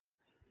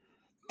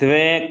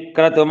त्वे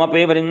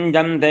क्रतुमपि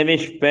वृञ्जन्ते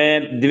विश्वे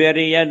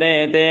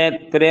द्विर्यदेते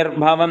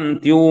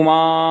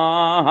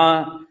त्रिर्भवन्त्यूमाः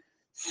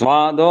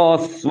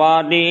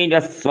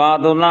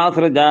स्वादोऽस्वादीजस्वादुना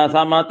सृजा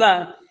समत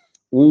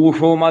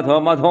ऊषु मधो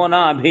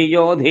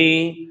मधुनाभियोधि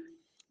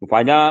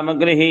उपजाम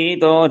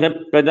गृहीतोऽधि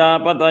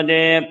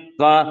प्रजापतये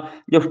त्वा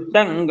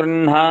जुष्टम्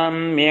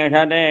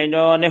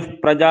गृह्णाम्येषतेजोनिः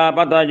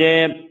प्रजापतये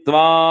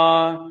त्वा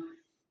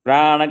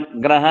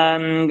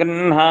प्राणग्रहान्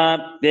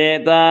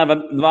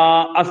गृह्णात्येतावद्वा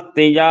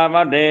अस्ति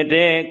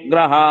यावदेते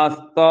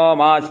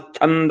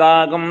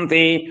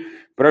ग्रहास्तोमाश्छन्दागुंसि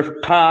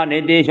पृष्ठानि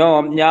दिशो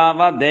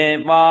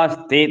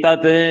यावदेवास्ति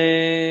तत्।